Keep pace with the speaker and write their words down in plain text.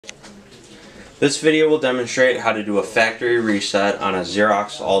This video will demonstrate how to do a factory reset on a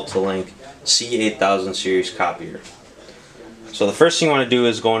Xerox AltaLink C8000 Series copier. So the first thing you want to do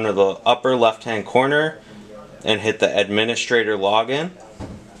is go into the upper left hand corner and hit the administrator login.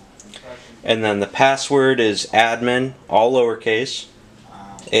 And then the password is admin, all lowercase,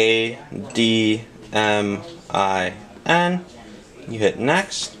 ADMIN. You hit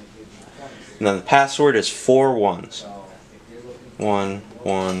next. And then the password is 4 ones. 1,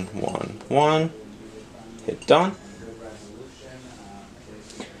 1, 1, 1. Hit done.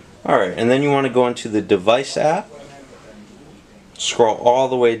 Alright, and then you want to go into the device app. Scroll all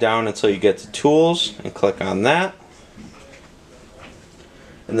the way down until you get to tools and click on that.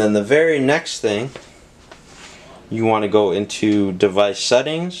 And then the very next thing, you want to go into device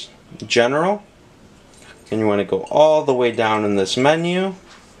settings, general, and you want to go all the way down in this menu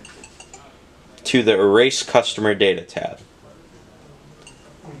to the erase customer data tab.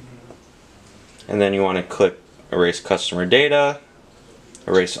 And then you want to click erase customer data,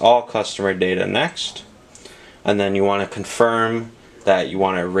 erase all customer data next, and then you want to confirm that you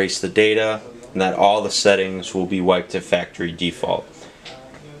want to erase the data and that all the settings will be wiped to factory default.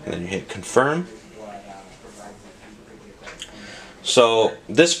 And then you hit confirm. So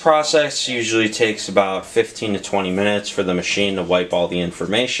this process usually takes about 15 to 20 minutes for the machine to wipe all the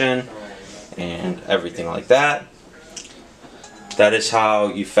information and everything like that. That is how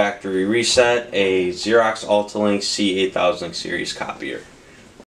you factory reset a Xerox AltaLink C8000 Series copier.